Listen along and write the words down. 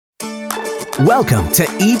Welcome to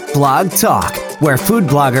Eat Blog Talk, where food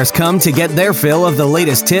bloggers come to get their fill of the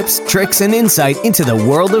latest tips, tricks, and insight into the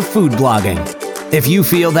world of food blogging. If you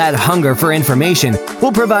feel that hunger for information,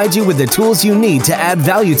 we'll provide you with the tools you need to add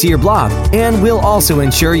value to your blog, and we'll also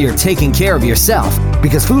ensure you're taking care of yourself,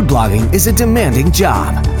 because food blogging is a demanding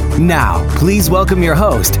job. Now, please welcome your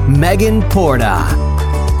host, Megan Porta.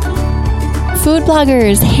 Food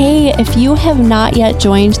bloggers, hey, if you have not yet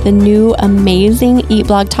joined the new amazing Eat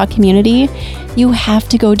Blog Talk community, you have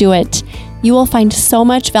to go do it. You will find so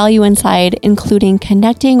much value inside, including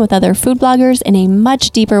connecting with other food bloggers in a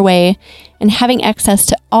much deeper way and having access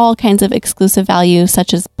to all kinds of exclusive value,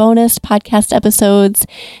 such as bonus podcast episodes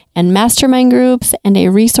and mastermind groups and a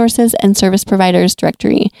resources and service providers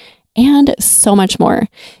directory, and so much more.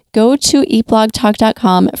 Go to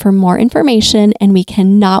eatblogtalk.com for more information, and we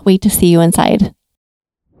cannot wait to see you inside.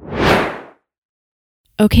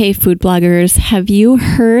 Okay, food bloggers, have you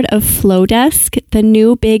heard of Flowdesk, the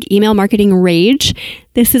new big email marketing rage?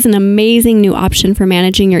 This is an amazing new option for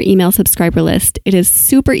managing your email subscriber list. It is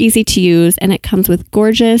super easy to use, and it comes with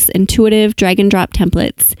gorgeous, intuitive drag and drop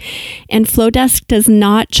templates. And Flowdesk does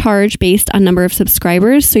not charge based on number of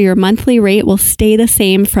subscribers, so your monthly rate will stay the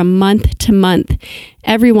same from month to month.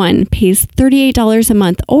 Everyone pays $38 a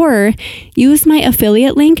month, or use my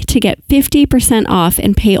affiliate link to get 50% off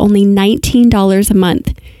and pay only $19 a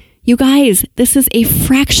month. You guys, this is a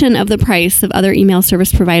fraction of the price of other email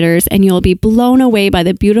service providers, and you'll be blown away by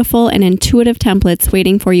the beautiful and intuitive templates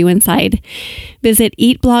waiting for you inside. Visit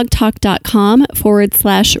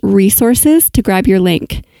eatblogtalk.com/resources to grab your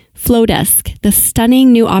link. Flowdesk, the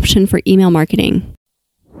stunning new option for email marketing.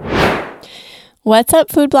 What's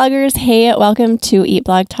up, food bloggers? Hey, welcome to Eat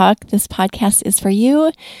Blog Talk. This podcast is for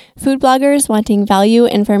you, food bloggers wanting value,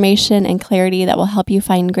 information, and clarity that will help you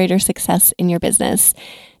find greater success in your business.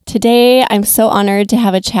 Today, I'm so honored to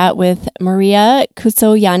have a chat with Maria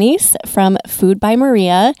Koutsogiannis from Food by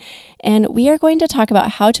Maria, and we are going to talk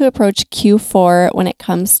about how to approach Q4 when it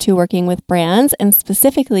comes to working with brands, and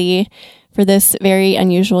specifically for this very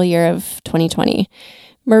unusual year of 2020.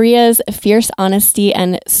 Maria's fierce honesty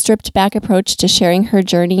and stripped back approach to sharing her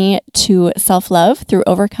journey to self-love through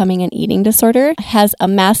overcoming an eating disorder has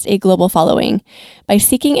amassed a global following. By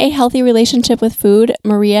seeking a healthy relationship with food,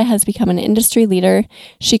 Maria has become an industry leader.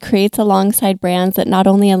 She creates alongside brands that not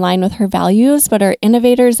only align with her values, but are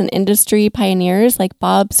innovators and industry pioneers like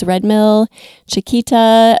Bob's Red Mill,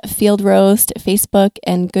 Chiquita, Field Roast, Facebook,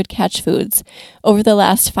 and Good Catch Foods. Over the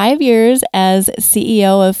last 5 years as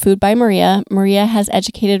CEO of Food by Maria, Maria has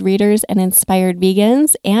educated readers and inspired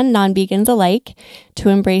vegans and non-vegans alike to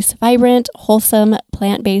embrace vibrant, wholesome,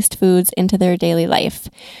 plant-based foods into their daily life.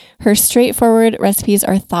 Her straightforward recipes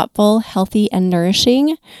are thoughtful, healthy, and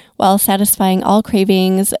nourishing, while satisfying all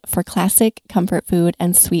cravings for classic comfort food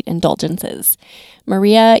and sweet indulgences.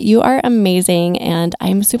 Maria, you are amazing, and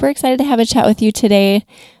I'm super excited to have a chat with you today.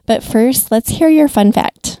 But first, let's hear your fun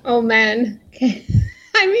fact. Oh, man. Okay.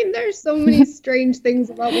 I mean, there's so many strange things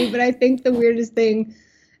about me, but I think the weirdest thing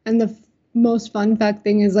and the most fun fact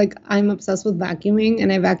thing is, like, I'm obsessed with vacuuming,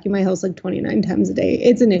 and I vacuum my house like 29 times a day.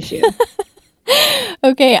 It's an issue.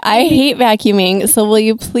 Okay, I hate vacuuming, so will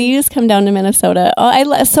you please come down to Minnesota?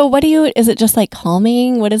 So what is it just like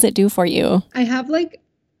calming? What does it do for you? I have like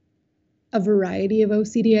a variety of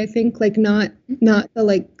OCD, I think, like not the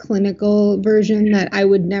like clinical version that I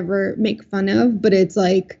would never make fun of, but it's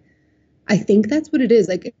like, I think that's what it is.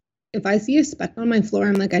 Like, if I see a speck on my floor,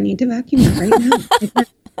 I'm like, I need to vacuum it right now.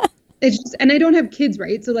 It's just, and I don't have kids,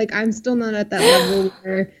 right? So like, I'm still not at that level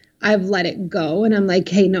where I've let it go and I'm like,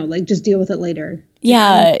 hey, no, like just deal with it later.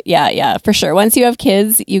 Yeah, for sure. Once you have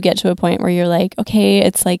kids, you get to a point where you're like, okay,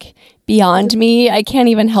 it's like beyond me. I can't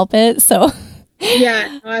even help it. So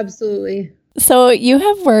yeah, absolutely. So you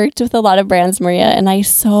have worked with a lot of brands, Maria, and I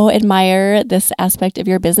so admire this aspect of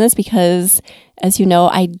your business because, as you know,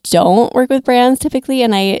 I don't work with brands typically,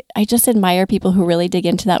 and I just admire people who really dig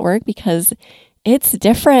into that work because it's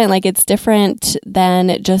different. Like, it's different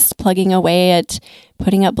than just plugging away at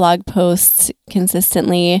putting up blog posts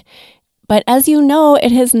consistently. But as you know,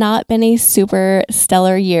 it has not been a super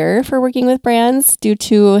stellar year for working with brands due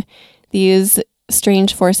to these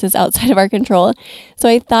strange forces outside of our control. So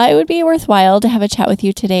I thought it would be worthwhile to have a chat with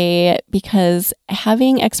you today because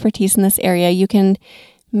having expertise in this area, you can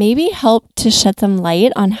maybe help to shed some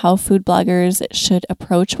light on how food bloggers should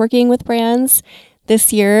approach working with brands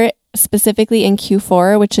this year, specifically in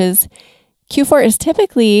Q4, Q4 is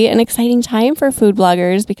typically an exciting time for food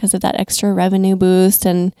bloggers because of that extra revenue boost.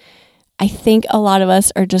 And I think a lot of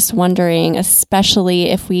us are just wondering, especially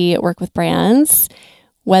if we work with brands,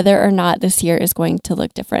 whether or not this year is going to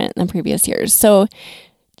look different than previous years. So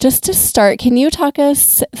Just to start, can you talk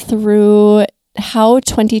us through how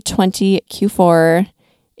 2020 Q4,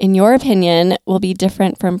 in your opinion, will be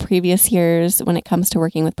different from previous years when it comes to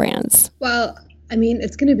working with brands? Well, I mean,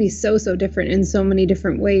 it's going to be so different in so many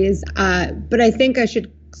different ways. But I think I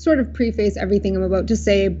should sort of preface everything I'm about to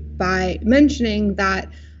say by mentioning that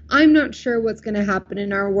I'm not sure what's going to happen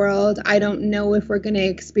in our world. I don't know if we're going to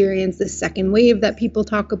experience the second wave that people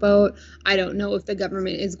talk about. I don't know if the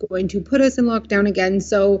government is going to put us in lockdown again.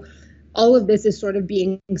 So all of this is sort of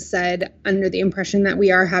being said under the impression that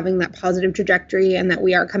we are having that positive trajectory and that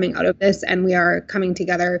we are coming out of this and we are coming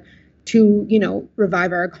together to,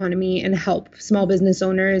 revive our economy and help small business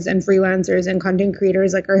owners and freelancers and content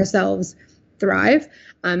creators like ourselves thrive.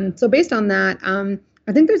 So based on that,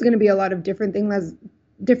 I think there's going to be a lot of different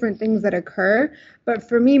things that occur. But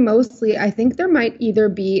for me, mostly, I think there might either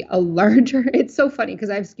be a larger, it's so funny because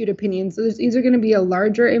I have skewed opinions. So there's either going to be a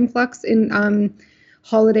larger influx in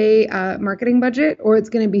holiday marketing budget, or it's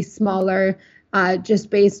going to be smaller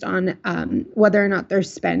just based on whether or not their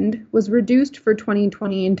spend was reduced for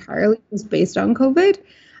 2020 entirely, was based on COVID.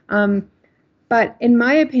 But in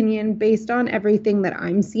my opinion, based on everything that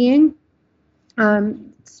I'm seeing,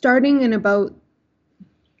 starting in about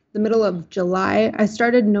the middle of July, I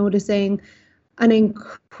started noticing an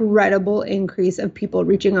incredible increase of people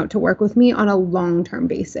reaching out to work with me on a long-term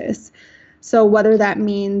basis. So whether that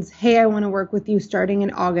means, hey, I want to work with you starting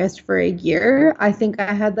in August for a year, I think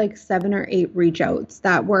I had like 7 or 8 reach outs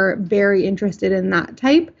that were very interested in that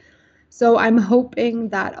type. So I'm hoping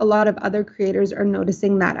that a lot of other creators are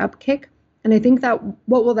noticing that upkick. And I think that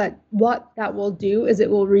what that will do is it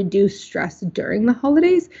will reduce stress during the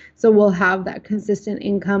holidays. So we'll have that consistent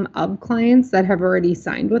income of clients that have already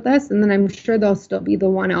signed with us. And then I'm sure there'll still be the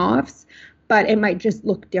one-offs, but it might just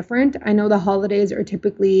look different. I know the holidays are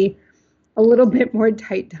typically a little bit more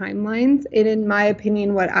tight timelines. And in my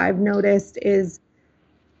opinion, what I've noticed is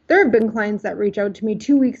there have been clients that reach out to me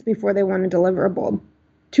 2 weeks before they want a deliverable,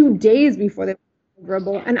 2 days before they want a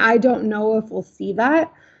deliverable. And I don't know if we'll see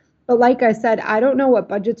that. But like I said, I don't know what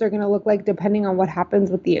budgets are going to look like depending on what happens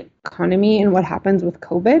with the economy and what happens with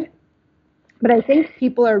COVID. But I think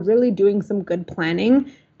people are really doing some good planning.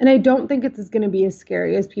 And I don't think it's going to be as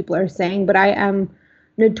scary as people are saying. But I am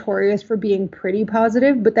notorious for being pretty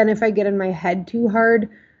positive. But then if I get in my head too hard,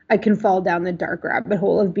 I can fall down the dark rabbit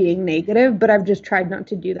hole of being negative. But I've just tried not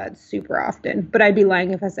to do that super often. But I'd be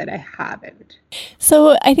lying if I said I haven't.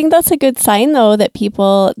 So I think that's a good sign, though, that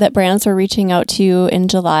brands were reaching out to you in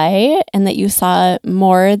July and that you saw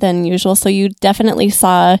more than usual. So you definitely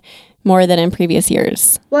saw more than in previous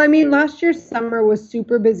years. Well, I mean, last year's summer was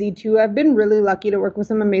super busy too. I've been really lucky to work with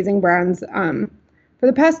some amazing brands. For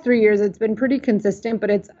the past 3 years, it's been pretty consistent, but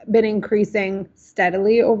it's been increasing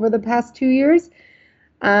steadily over the past 2 years.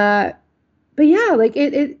 But yeah, like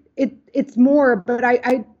it's more, but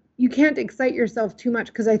you can't excite yourself too much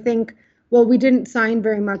because I think, well, we didn't sign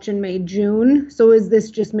very much in May, June. So is this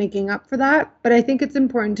just making up for that? But I think it's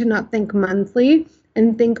important to not think monthly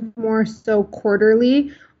and think more so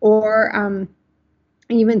quarterly or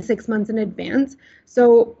even 6 months in advance.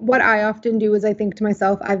 So what I often do is I think to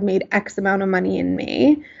myself, I've made X amount of money in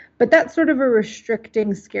May, but that's sort of a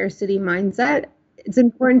restricting scarcity mindset. It's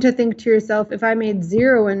important to think to yourself, if I made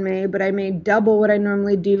 0 in May, but I made double what I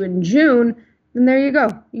normally do in June, then there you go.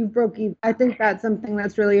 You've broke even. I think that's something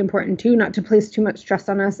that's really important too, not to place too much stress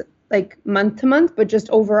on us like month to month, but just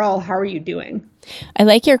overall, how are you doing? I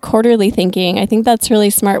like your quarterly thinking. I think that's really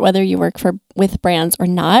smart, whether you work with brands or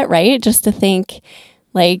not, right? Just to think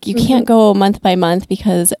like you can't go month by month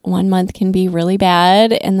because one month can be really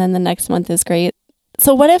bad and then the next month is great.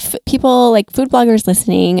 So what if people like food bloggers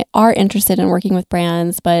listening are interested in working with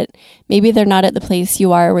brands, but maybe they're not at the place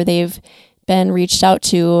you are where they've been reached out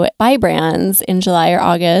to by brands in July or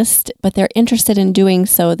August, but they're interested in doing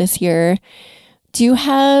so this year? Do you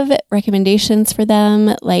have recommendations for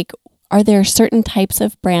them? Like, are there certain types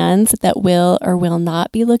of brands that will or will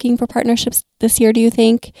not be looking for partnerships this year, do you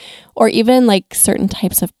think? Or even like certain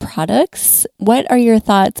types of products? What are your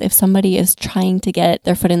thoughts if somebody is trying to get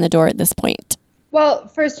their foot in the door at this point? Well,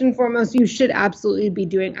 first and foremost, you should absolutely be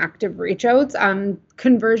doing active reach outs.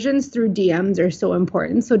 Conversions through DMs are so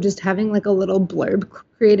important. So just having like a little blurb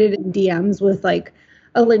created in DMs with like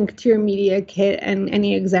a link to your media kit and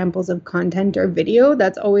any examples of content or video,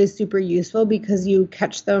 that's always super useful because you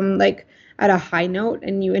catch them like at a high note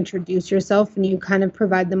and you introduce yourself and you kind of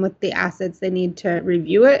provide them with the assets they need to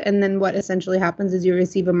review it. And then what essentially happens is you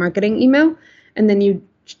receive a marketing email and then you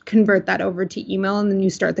convert that over to email and then you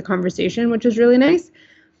start the conversation, which is really nice.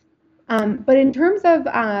 But in terms of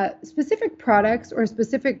specific products or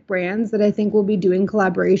specific brands that I think will be doing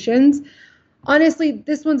collaborations, Honestly,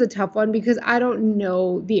 this one's a tough one because I don't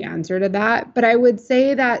know the answer to that. But I would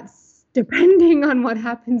say that depending on what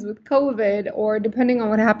happens with COVID or depending on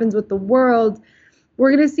what happens with the world,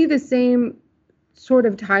 we're going to see the same sort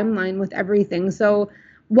of timeline with everything. So,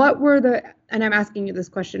 and I'm asking you this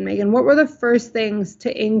question, Megan, what were the first things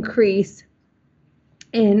to increase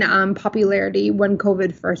in popularity when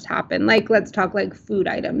COVID first happened? Like, let's talk like food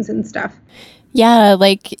items and stuff. Yeah,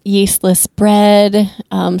 like yeastless bread,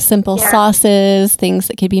 simple sauces, things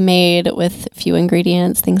that could be made with few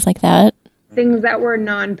ingredients, things like that. Things that were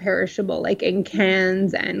non-perishable, like in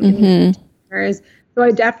cans and containers. So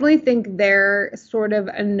I definitely think they're sort of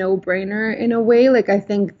a no-brainer in a way. Like I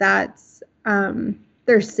think that's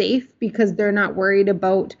they're safe because they're not worried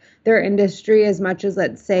about their industry as much as,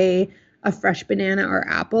 let's say, a fresh banana or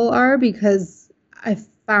apple are, because I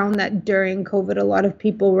found that during COVID, a lot of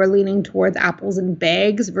people were leaning towards apples in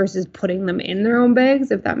bags versus putting them in their own bags,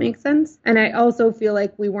 if that makes sense. And I also feel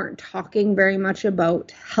like we weren't talking very much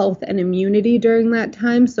about health and immunity during that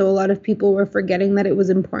time. So a lot of people were forgetting that it was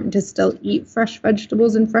important to still eat fresh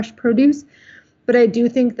vegetables and fresh produce. But I do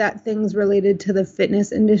think that things related to the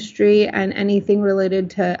fitness industry and anything related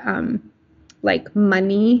to like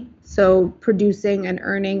money, so producing and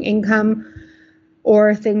earning income,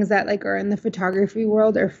 or things that like are in the photography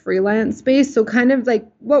world or freelance space. So kind of like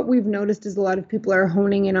what we've noticed is a lot of people are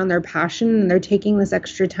honing in on their passion and they're taking this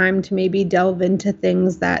extra time to maybe delve into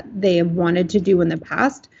things that they have wanted to do in the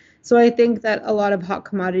past. So I think that a lot of hot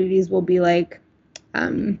commodities will be like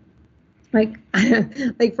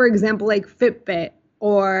for example, like Fitbit,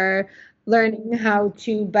 or learning how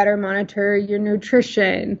to better monitor your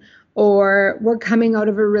nutrition, or we're coming out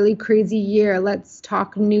of a really crazy year. Let's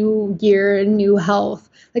talk new year and new health.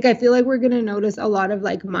 Like, I feel like we're going to notice a lot of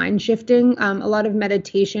like mind shifting. A lot of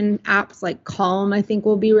meditation apps like Calm, I think,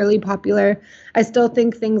 will be really popular. I still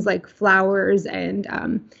think things like flowers and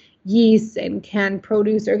yeast and canned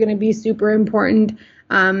produce are going to be super important.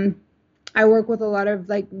 I work with a lot of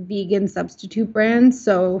like vegan substitute brands.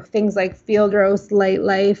 So things like Field Roast, Light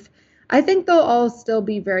Life, I think they'll all still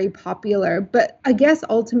be very popular. But I guess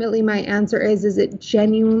ultimately my answer is it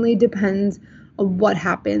genuinely depends on what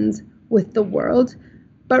happens with the world.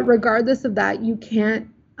 But regardless of that, you can't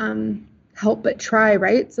help but try,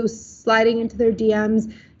 right? So sliding into their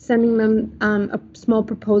DMs, sending them a small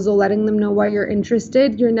proposal, letting them know why you're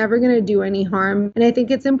interested, you're never going to do any harm. And I think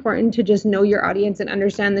it's important to just know your audience and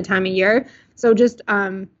understand the time of year. So just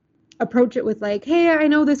approach it with like, hey, I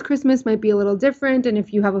know this Christmas might be a little different. And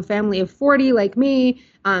if you have a family of 40 like me,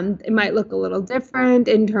 it might look a little different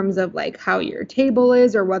in terms of like how your table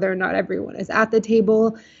is or whether or not everyone is at the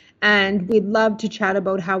table. And we'd love to chat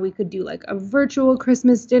about how we could do like a virtual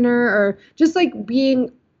Christmas dinner, or just like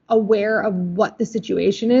being aware of what the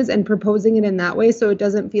situation is and proposing it in that way so it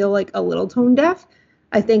doesn't feel like a little tone deaf.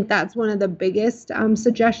 I think that's one of the biggest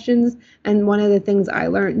suggestions. And one of the things I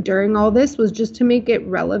learned during all this was just to make it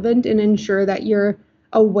relevant and ensure that you're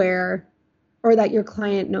aware, or that your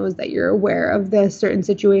client knows that you're aware of the certain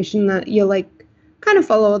situation, that you like kind of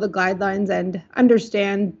follow the guidelines and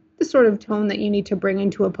understand the sort of tone that you need to bring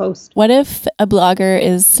into a post. What if a blogger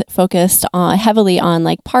is focused heavily on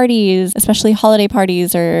like parties, especially holiday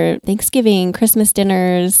parties or Thanksgiving, Christmas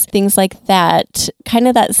dinners, things like that? Kind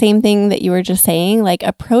of that same thing that you were just saying, like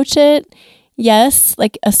approach it. Yes,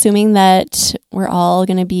 like assuming that we're all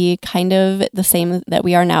going to be kind of the same that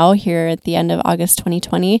we are now here at the end of August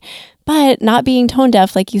 2020, but not being tone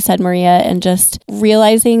deaf, like you said, Maria, and just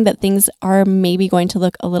realizing that things are maybe going to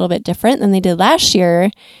look a little bit different than they did last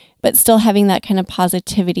year, but still having that kind of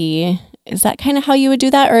positivity. Is that kind of how you would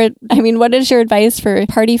do that? Or, I mean, what is your advice for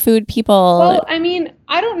party food people? Well, I mean,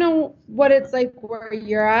 I don't know what it's like where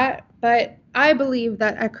you're at, but I believe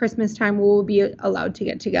that at Christmas time we'll be allowed to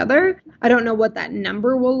get together. I don't know what that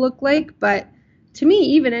number will look like, but to me,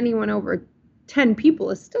 even anyone over 10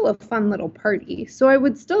 people is still a fun little party. So I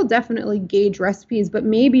would still definitely gauge recipes, but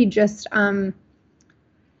maybe just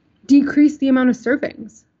decrease the amount of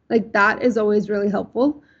servings. Like that is always really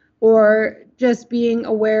helpful. Or just being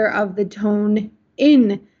aware of the tone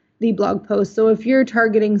in the blog post. So if you're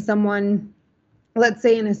targeting someone, let's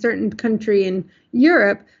say in a certain country in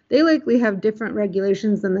Europe, they likely have different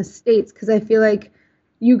regulations than the States, because I feel like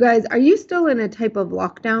you guys, are you still in a type of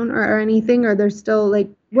lockdown or anything? Or there's still like,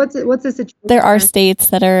 what's the situation? There are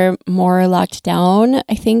states that are more locked down,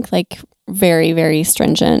 I think, like very, very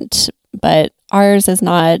stringent, but ours is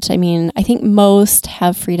not. I mean, I think most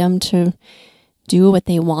have freedom to do what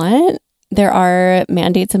they want. There are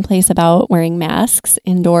mandates in place about wearing masks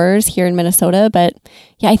indoors here in Minnesota, but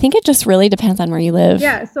yeah, I think it just really depends on where you live.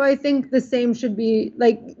 Yeah, so I think the same should be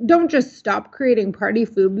like, don't just stop creating party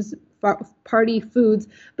party foods,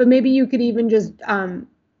 but maybe you could even just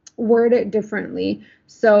word it differently.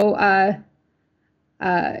 So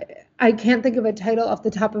I can't think of a title off the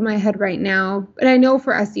top of my head right now, but I know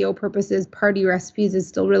for SEO purposes, party recipes is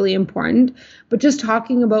still really important. But just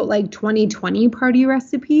talking about like 2020 party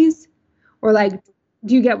recipes, or like,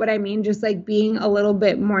 do you get what I mean? Just like being a little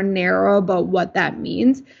bit more narrow about what that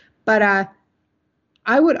means. But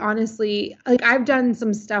I would honestly, like, I've done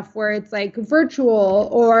some stuff where it's like virtual,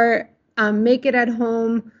 or make it at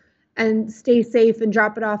home and stay safe and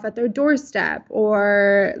drop it off at their doorstep,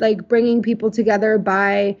 or like bringing people together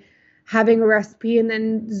by having a recipe and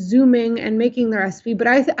then Zooming and making the recipe. But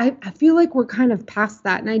I feel like we're kind of past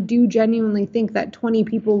that. And I do genuinely think that 20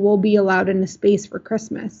 people will be allowed in a space for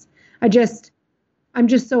Christmas. I'm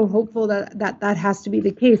just so hopeful that has to be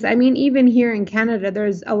the case. I mean, even here in Canada,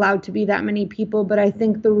 there's allowed to be that many people, but I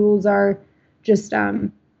think the rules are just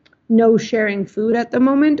no sharing food at the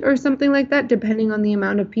moment or something like that, depending on the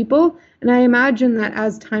amount of people. And I imagine that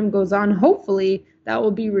as time goes on, hopefully that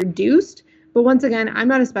will be reduced. But once again, I'm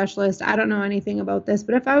not a specialist. I don't know anything about this.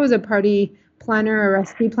 But if I was a party planner or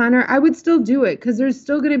recipe planner, I would still do it, because there's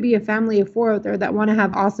still going to be a family of 4 out there that want to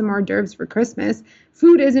have awesome hors d'oeuvres for Christmas.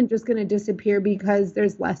 Food isn't just going to disappear because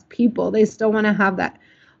there's less people. They still want to have that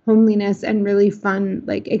homeliness and really fun,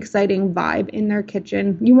 like exciting vibe in their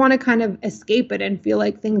kitchen. You want to kind of escape it and feel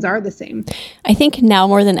like things are the same. I think now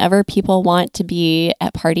more than ever, people want to be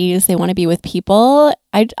at parties. They want to be with people.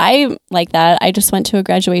 I like that. I just went to a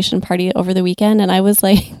graduation party over the weekend, and I was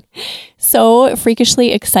like so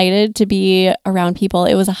freakishly excited to be around people.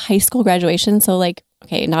 It was a high school graduation. So like,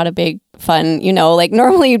 okay, not a big fun, like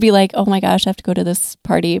normally you'd be like, oh my gosh, I have to go to this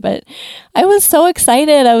party. But I was so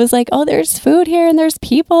excited. I was like, oh, there's food here and there's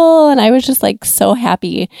people. And I was just like so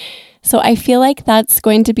happy. So I feel like that's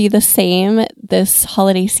going to be the same this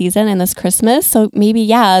holiday season and this Christmas. So maybe,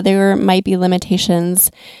 yeah, there might be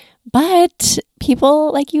limitations, but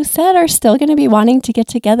people, like you said, are still going to be wanting to get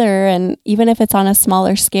together. And even if it's on a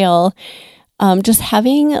smaller scale, just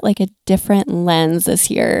having like a different lens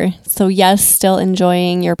this year. So yes, still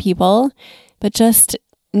enjoying your people, but just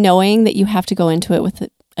knowing that you have to go into it with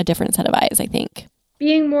a different set of eyes, I think.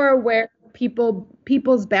 Being more aware of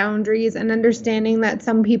people's boundaries, and understanding that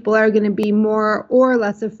some people are going to be more or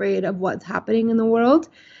less afraid of what's happening in the world.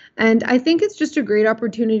 And I think it's just a great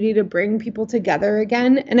opportunity to bring people together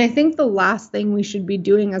again. And I think the last thing we should be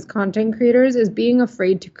doing as content creators is being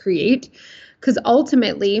afraid to create, because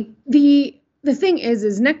ultimately the thing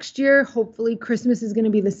is next year, hopefully Christmas is going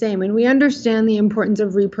to be the same. And we understand the importance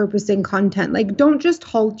of repurposing content. Like, don't just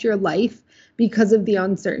halt your life because of the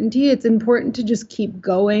uncertainty. It's important to just keep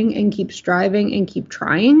going and keep striving and keep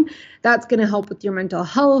trying. That's going to help with your mental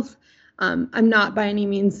health. I'm not by any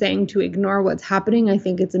means saying to ignore what's happening. I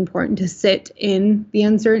think it's important to sit in the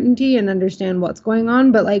uncertainty and understand what's going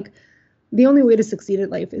on. But like, the only way to succeed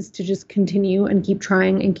at life is to just continue and keep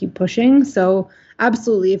trying and keep pushing. So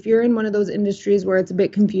absolutely, if you're in one of those industries where it's a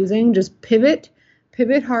bit confusing, just pivot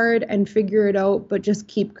hard and figure it out, but just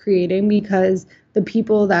keep creating, because the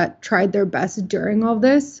people that tried their best during all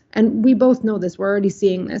this, and we both know this, we're already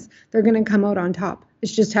seeing this, they're going to come out on top.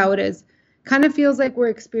 It's just how it is. Kind of feels like we're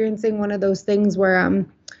experiencing one of those things where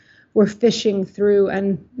we're fishing through,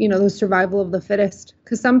 and the survival of the fittest,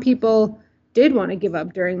 because some people did want to give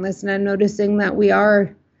up during this, and I'm noticing that we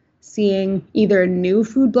are seeing either new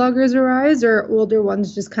food bloggers arise or older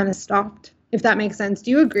ones just kind of stopped, if that makes sense.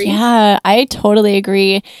 Do you agree? Yeah, I totally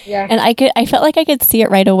agree. Yeah. And I felt like I could see it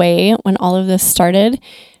right away when all of this started.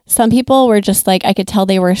 Some people were just like, I could tell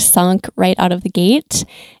they were sunk right out of the gate.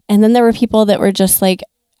 And then there were people that were just like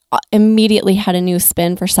immediately had a new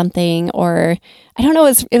spin for something, or I don't know,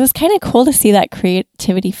 it was kind of cool to see that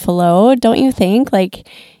creativity flow, don't you think? Like,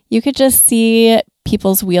 you could just see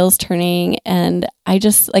people's wheels turning, and I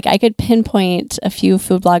could pinpoint a few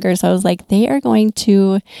food bloggers. I was like, they are going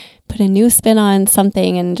to put a new spin on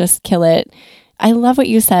something and just kill it. I love what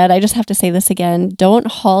you said. I just have to say this again. Don't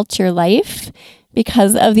halt your life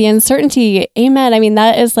because of the uncertainty. Amen. I mean,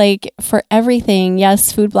 that is like for everything.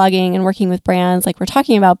 Yes, food blogging and working with brands like we're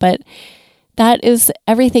talking about, but that is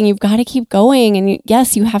everything. You've got to keep going. And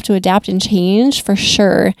yes, you have to adapt and change for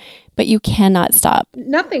sure, but you cannot stop.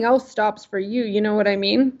 Nothing else stops for you. You know what I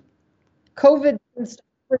mean? COVID doesn't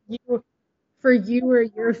stop for you or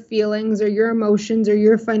your feelings or your emotions or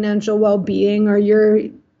your financial well-being or your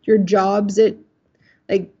jobs.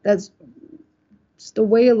 That's just the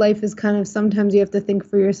way of life is. Kind of sometimes you have to think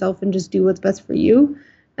for yourself and just do what's best for you.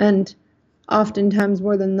 And oftentimes,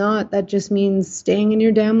 more than not, that just means staying in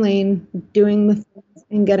your damn lane, doing the things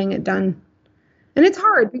and getting it done. And it's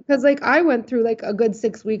hard because like I went through like a good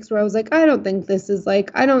 6 weeks where I was like, I don't think this is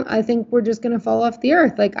like, I think we're just going to fall off the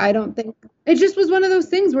earth. Like, I don't think it just was one of those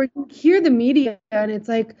things where you hear the media and it's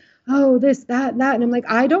like, oh, this, that. And I'm like,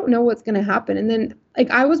 I don't know what's going to happen. And then like,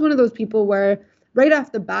 I was one of those people where right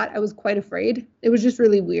off the bat, I was quite afraid. It was just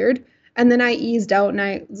really weird. And then I eased out and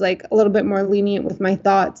I was like a little bit more lenient with my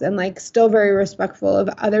thoughts and like still very respectful of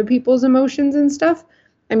other people's emotions and stuff.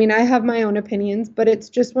 I mean, I have my own opinions, but it's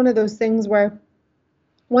just one of those things where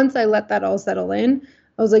once I let that all settle in,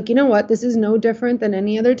 I was like, you know what? This is no different than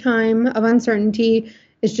any other time of uncertainty.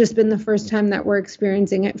 It's just been the first time that we're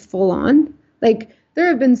experiencing it full on. Like, there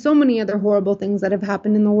have been so many other horrible things that have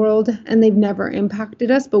happened in the world and they've never impacted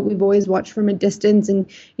us, but we've always watched from a distance. And,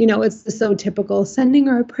 you know, it's the so typical sending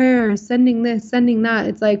our prayers, sending this, sending that.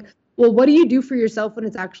 It's like, well, what do you do for yourself when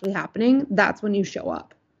it's actually happening? That's when you show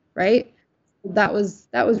up, right? That was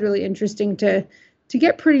really interesting to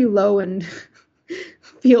get pretty low and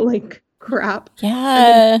feel like crap.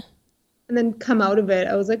 Yeah. And then come out of it.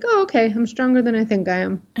 I was like, oh, okay, I'm stronger than I think I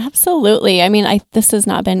am. Absolutely. I mean, this has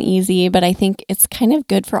not been easy, but I think it's kind of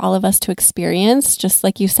good for all of us to experience. Just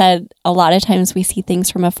like you said, a lot of times we see things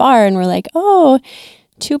from afar and we're like, oh,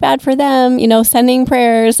 too bad for them, you know, sending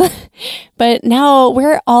prayers. But now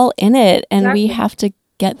we're all in it and Exactly. we have to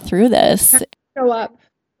get through this. Show up.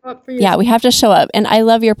 Show up for yourself. Yeah, we have to show up. And I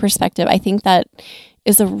love your perspective. I think that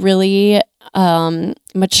is a really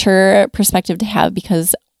mature perspective to have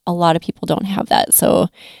because a lot of people don't have that. So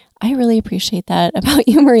I really appreciate that about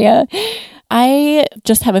you, Maria. I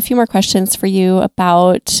just have a few more questions for you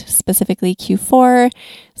about specifically Q4.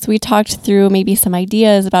 So we talked through maybe some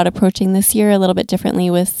ideas about approaching this year a little bit differently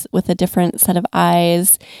with a different set of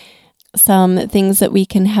eyes. Some things that we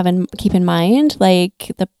can have and keep in mind,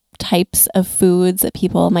 like the types of foods that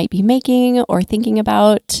people might be making or thinking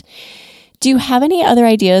about. Do you have any other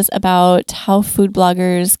ideas about how food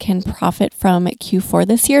bloggers can profit from Q4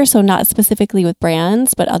 this year? So not specifically with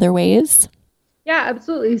brands, but other ways? Yeah,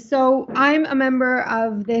 absolutely. So I'm a member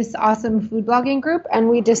of this awesome food blogging group, and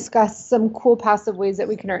we discussed some cool passive ways that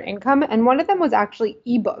we can earn income. And one of them was actually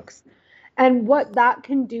ebooks. And what that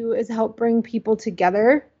can do is help bring people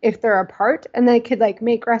together if they're apart, and they could like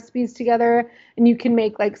make recipes together, and you can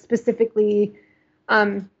make like specific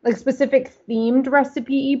themed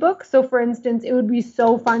recipe ebooks. So for instance, it would be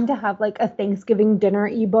so fun to have like a Thanksgiving dinner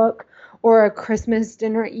ebook or a Christmas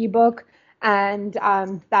dinner ebook. And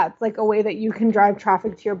that's like a way that you can drive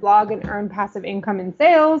traffic to your blog and earn passive income in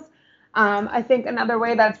sales. I think another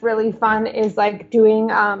way that's really fun is like doing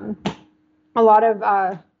a lot of,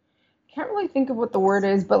 can't really think of what the word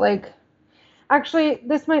is, but like, actually,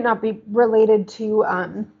 this might not be related to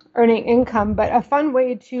earning income, but a fun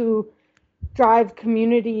way to drive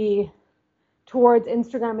community towards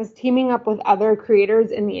Instagram is teaming up with other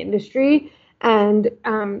creators in the industry and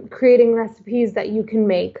creating recipes that you can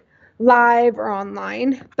make live or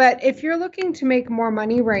online. But if you're looking to make more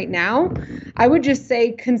money right now, I would just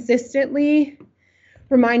say consistently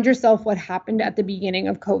remind yourself what happened at the beginning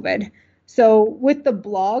of COVID. So with the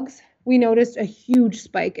blogs, we noticed a huge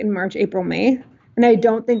spike in March, April, May. And I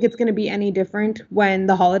don't think it's going to be any different when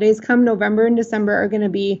the holidays come. November and December are going to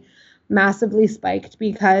be massively spiked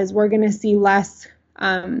because we're going to see less,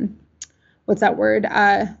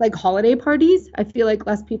 like holiday parties. I feel like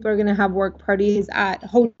less people are going to have work parties at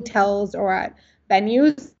hotels or at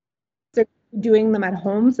venues. They're doing them at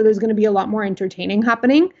home. So there's going to be a lot more entertaining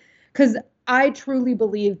happening because I truly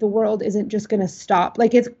believe the world isn't just going to stop.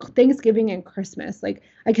 Like it's Thanksgiving and Christmas. Like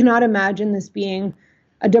I cannot imagine this being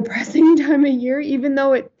a depressing time of year, even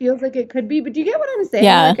though it feels like it could be. But do you get what I'm saying?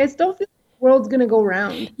 Yeah. Like I still feel the world's going to go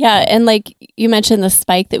round. Yeah. And like you mentioned the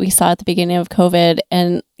spike that we saw at the beginning of COVID,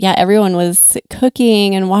 and yeah, everyone was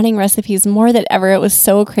cooking and wanting recipes more than ever. It was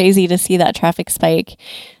so crazy to see that traffic spike.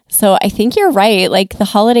 So I think you're right. Like the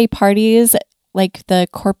holiday parties, like the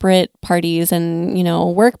corporate parties and, you know,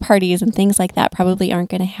 work parties and things like that probably aren't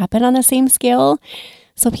going to happen on the same scale.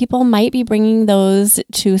 So people might be bringing those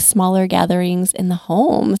to smaller gatherings in the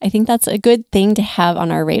home. I think that's a good thing to have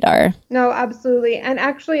on our radar. No, absolutely. And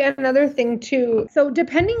actually another thing too. So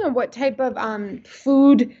depending on what type of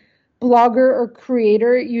food blogger or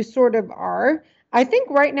creator you sort of are, I think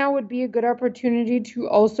right now would be a good opportunity to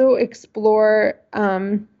also explore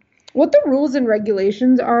what the rules and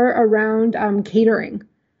regulations are around catering.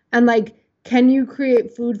 And like, can you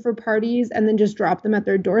create food for parties and then just drop them at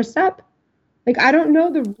their doorstep? Like, I don't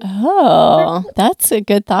know the... Oh, that's a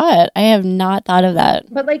good thought. I have not thought of that.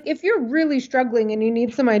 But like, if you're really struggling and you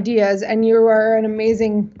need some ideas and you are an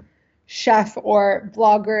amazing chef or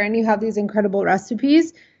blogger and you have these incredible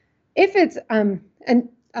recipes, if it's, and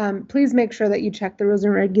please make sure that you check the rules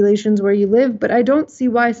and regulations where you live. But I don't see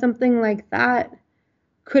why something like that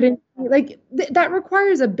couldn't like that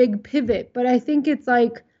requires a big pivot. But I think it's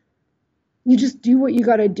like you just do what you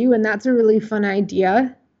got to do, and that's a really fun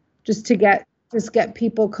idea, just get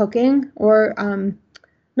people cooking or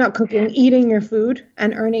not cooking, eating your food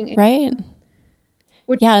and earning. Right.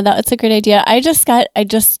 Yeah, that's a great idea. I just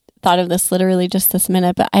thought of this literally just this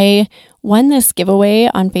minute, but I won this giveaway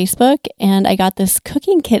on Facebook and I got this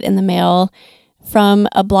cooking kit in the mail from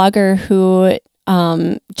a blogger who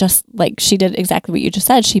just like she did exactly what you just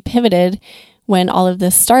said. She pivoted when all of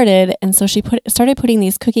this started. And so she started putting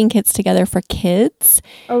these cooking kits together for kids.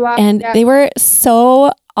 Oh, wow. And they were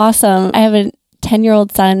so awesome. I have a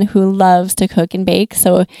 10-year-old son who loves to cook and bake.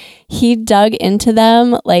 So he dug into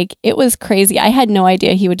them. Like it was crazy. I had no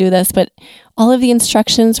idea he would do this, but all of the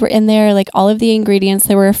instructions were in there, like all of the ingredients.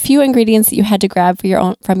 There were a few ingredients that you had to grab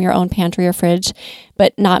from your own pantry or fridge,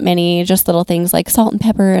 but not many, just little things like salt and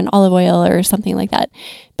pepper and olive oil or something like that.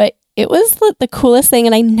 But it was the coolest thing.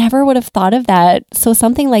 And I never would have thought of that. So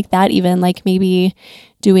something like that, even like maybe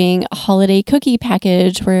doing a holiday cookie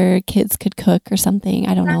package where kids could cook or something.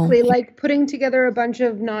 I don't know. Like putting together a bunch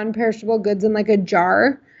of non-perishable goods in like a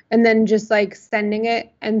jar and then just like sending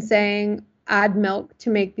it and saying, add milk to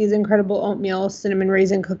make these incredible oatmeal cinnamon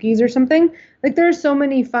raisin cookies or something. Like there are so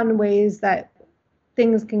many fun ways that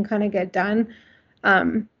things can kind of get done.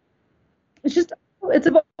 It's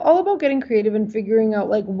all about getting creative and figuring out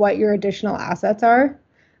like what your additional assets are.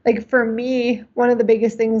 Like for me, one of the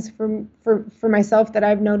biggest things for myself that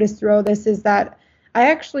I've noticed through all this is that I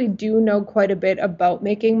actually do know quite a bit about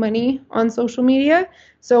making money on social media.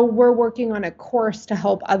 So we're working on a course to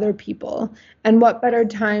help other people. And what better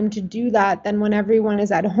time to do that than when everyone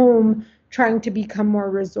is at home trying to become more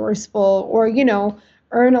resourceful or,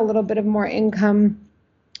 earn a little bit of more income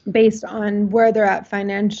based on where they're at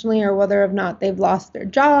financially or whether or not they've lost their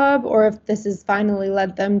job or if this has finally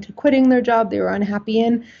led them to quitting their job they were unhappy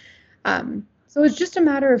in. So it's just a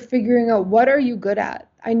matter of figuring out what are you good at.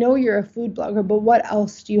 I know you're a food blogger, but what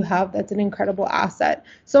else do you have that's an incredible asset?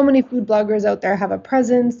 So many food bloggers out there have a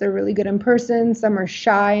presence. They're really good in person. Some are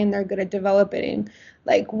shy and they're good at developing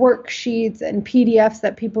like worksheets and PDFs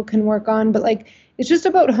that people can work on. But like, it's just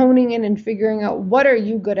about honing in and figuring out what are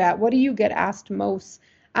you good at? What do you get asked most?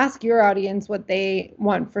 Ask your audience what they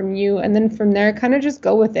want from you. And then from there, kind of just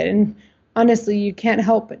go with it. And honestly, you can't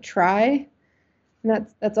help but try. And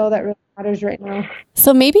that's all that really matters right now.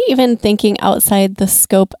 So maybe even thinking outside the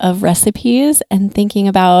scope of recipes and thinking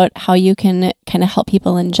about how you can kind of help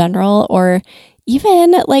people in general, or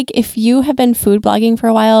even like if you have been food blogging for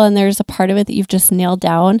a while and there's a part of it that you've just nailed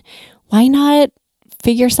down, why not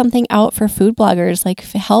figure something out for food bloggers? Like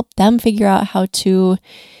help them figure out how to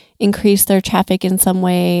increase their traffic in some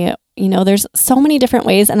way. There's so many different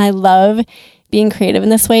ways. And I love being creative in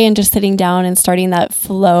this way and just sitting down and starting that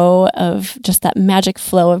flow of just that magic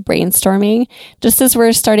flow of brainstorming. Just as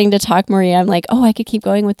we're starting to talk, Maria, I'm like, oh, I could keep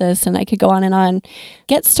going with this and I could go on and on.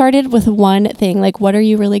 Get started with one thing, like what are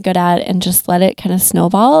you really good at, and just let it kind of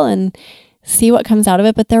snowball and see what comes out of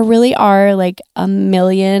it. But there really are like a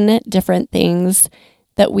million different things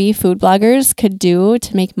that we food bloggers could do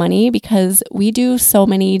to make money because we do so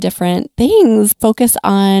many different things. Focus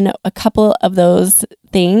on a couple of those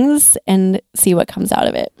things and see what comes out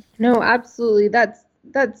of it. No, absolutely.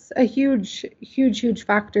 That's a huge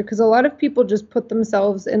factor because a lot of people just put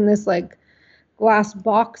themselves in this like glass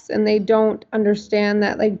box and they don't understand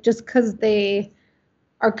that like just because they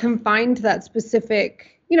are confined to that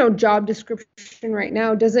specific, job description right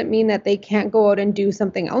now doesn't mean that they can't go out and do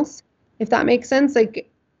something else. If that makes sense, like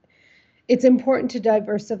it's important to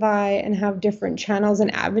diversify and have different channels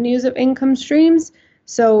and avenues of income streams.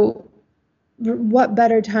 So what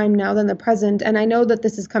better time now than the present? And I know that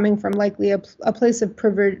this is coming from likely a place of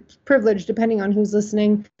privilege, depending on who's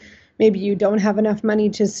listening. Maybe you don't have enough money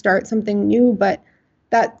to start something new, but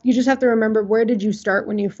that you just have to remember, where did you start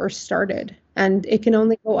when you first started? And it can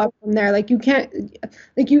only go up from there.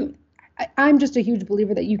 I'm just a huge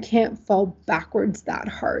believer that you can't fall backwards that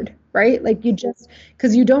hard, right? Like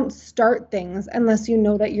because you don't start things unless you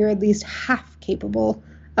know that you're at least half capable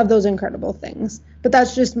of those incredible things. But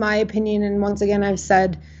that's just my opinion. And once again, I've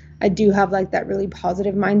said I do have like that really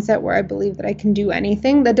positive mindset where I believe that I can do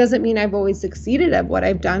anything. That doesn't mean I've always succeeded at what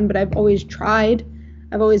I've done, but I've always tried.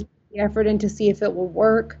 I've always put the effort in to see if it will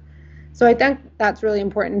work. So I think that's really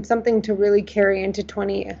important. Something to really carry into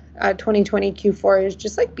 2020 Q4 is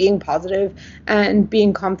just like being positive and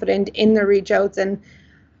being confident in the reach outs and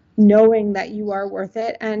knowing that you are worth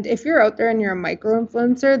it. And if you're out there and you're a micro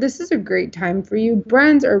influencer, this is a great time for you.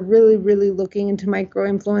 Brands are really, really looking into micro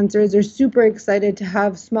influencers. They're super excited to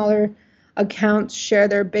have smaller accounts share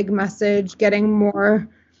their big message, getting more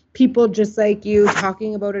people just like you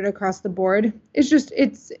talking about it across the board. It's just,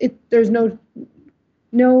 there's no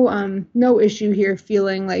issue here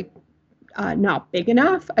feeling like not big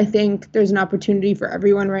enough. I think there's an opportunity for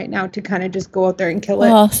everyone right now to kind of just go out there and kill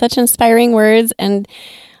it. Oh, such inspiring words. And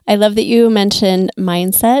I love that you mentioned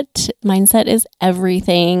mindset. Mindset is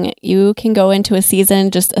everything. You can go into a season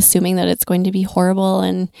just assuming that it's going to be horrible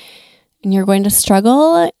and you're going to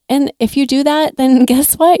struggle. And if you do that, then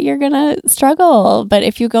guess what? You're going to struggle. But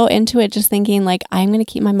if you go into it just thinking like, I'm going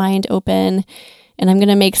to keep my mind open and I'm going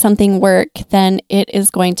to make something work, then it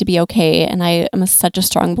is going to be okay. And I am such a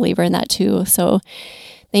strong believer in that too. So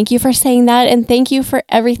thank you for saying that. And thank you for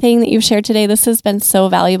everything that you've shared today. This has been so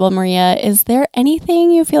valuable, Maria. Is there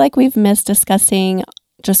anything you feel like we've missed discussing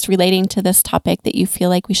just relating to this topic that you feel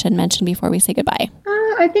like we should mention before we say goodbye?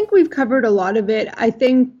 I think we've covered a lot of it. I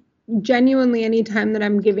think genuinely anytime that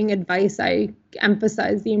I'm giving advice, I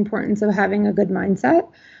emphasize the importance of having a good mindset.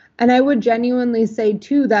 And I would genuinely say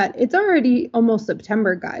too that it's already almost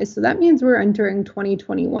September, guys. So that means we're entering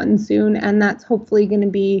 2021 soon. And that's hopefully going to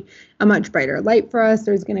be a much brighter light for us.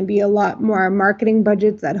 There's going to be a lot more marketing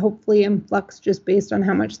budgets that hopefully influx just based on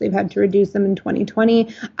how much they've had to reduce them in 2020.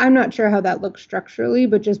 I'm not sure how that looks structurally,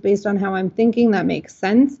 but just based on how I'm thinking, that makes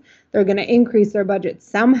sense. They're going to increase their budget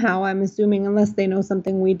somehow, I'm assuming, unless they know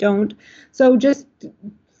something we don't. So just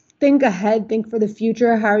think ahead, think for the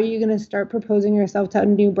future. How are you going to start proposing yourself to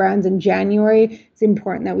new brands in January? It's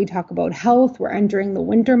important that we talk about health. We're entering the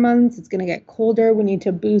winter months. It's going to get colder. We need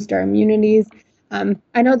to boost our immunities.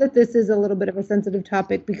 I know that this is a little bit of a sensitive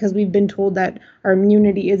topic because we've been told that our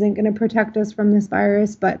immunity isn't going to protect us from this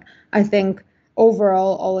virus, but I think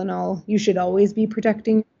overall, all in all, you should always be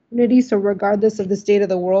protecting your immunity. So regardless of the state of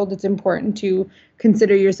the world, it's important to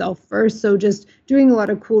consider yourself first. So just doing a lot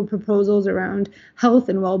of cool proposals around health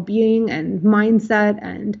and well-being and mindset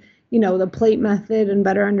and, the plate method and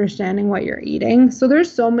better understanding what you're eating. So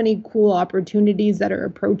there's so many cool opportunities that are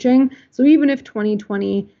approaching. So even if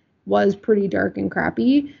 2020 was pretty dark and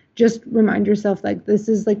crappy, just remind yourself like this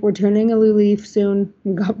is like we're turning a new leaf soon.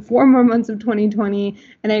 We've got 4 more months of 2020.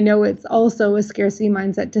 And I know it's also a scarcity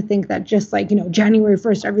mindset to think that just like, January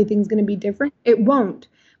 1st, everything's going to be different. It won't.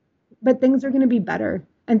 But things are going to be better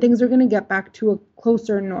and things are going to get back to a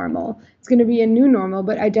closer normal. It's going to be a new normal.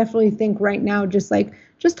 But I definitely think right now, just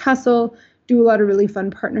hustle, do a lot of really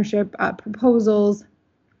fun partnership proposals,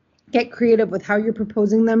 get creative with how you're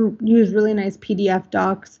proposing them, use really nice PDF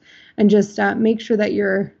docs, and just make sure that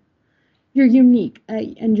you're unique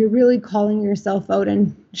and you're really calling yourself out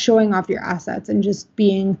and showing off your assets and just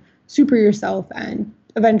being super yourself, and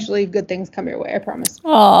eventually good things come your way, I promise.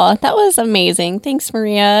 Oh, that was amazing. Thanks,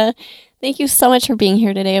 Maria. Thank you so much for being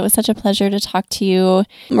here today. It was such a pleasure to talk to you.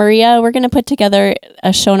 Maria, we're going to put together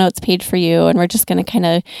a show notes page for you, and we're just going to kind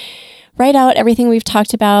of write out everything we've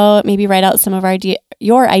talked about, maybe write out some of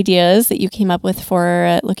your ideas that you came up with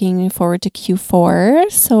for looking forward to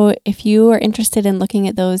Q4. So if you are interested in looking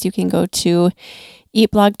at those, you can go to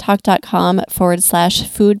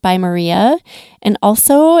eatblogtalk.com/food by Maria. And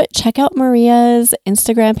also check out Maria's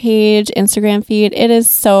Instagram page, Instagram feed. It is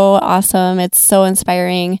so awesome. It's so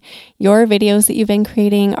inspiring. Your videos that you've been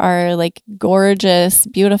creating are like gorgeous,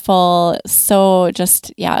 beautiful. So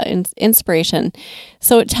just, inspiration.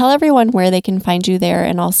 So tell everyone where they can find you there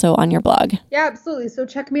and also on your blog. Yeah, absolutely. So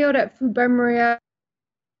check me out at Food by Maria.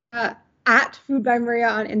 At Food by Maria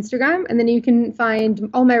on Instagram. And then you can find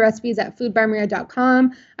all my recipes at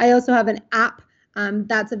foodbymaria.com. I also have an app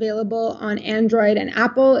that's available on Android and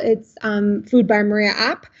Apple. It's Food by Maria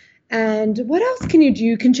app. And what else can you do?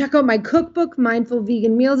 You can check out my cookbook, Mindful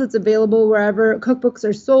Vegan Meals. It's available wherever cookbooks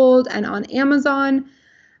are sold and on Amazon.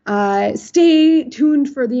 Stay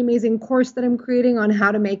tuned for the amazing course that I'm creating on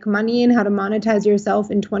how to make money and how to monetize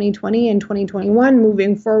yourself in 2020 and 2021,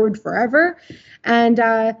 moving forward forever. And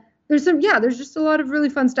there's just a lot of really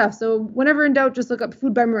fun stuff. So whenever in doubt, just look up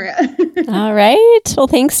Food by Maria. All right. Well,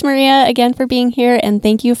 thanks, Maria, again for being here. And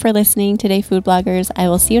thank you for listening today, food bloggers. I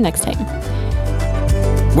will see you next time.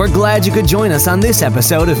 We're glad you could join us on this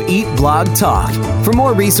episode of Eat Blog Talk. For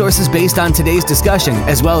more resources based on today's discussion,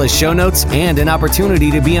 as well as show notes and an opportunity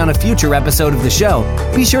to be on a future episode of the show,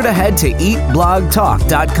 be sure to head to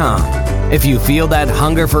eatblogtalk.com. If you feel that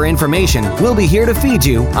hunger for information, we'll be here to feed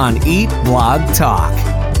you on Eat Blog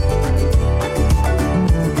Talk.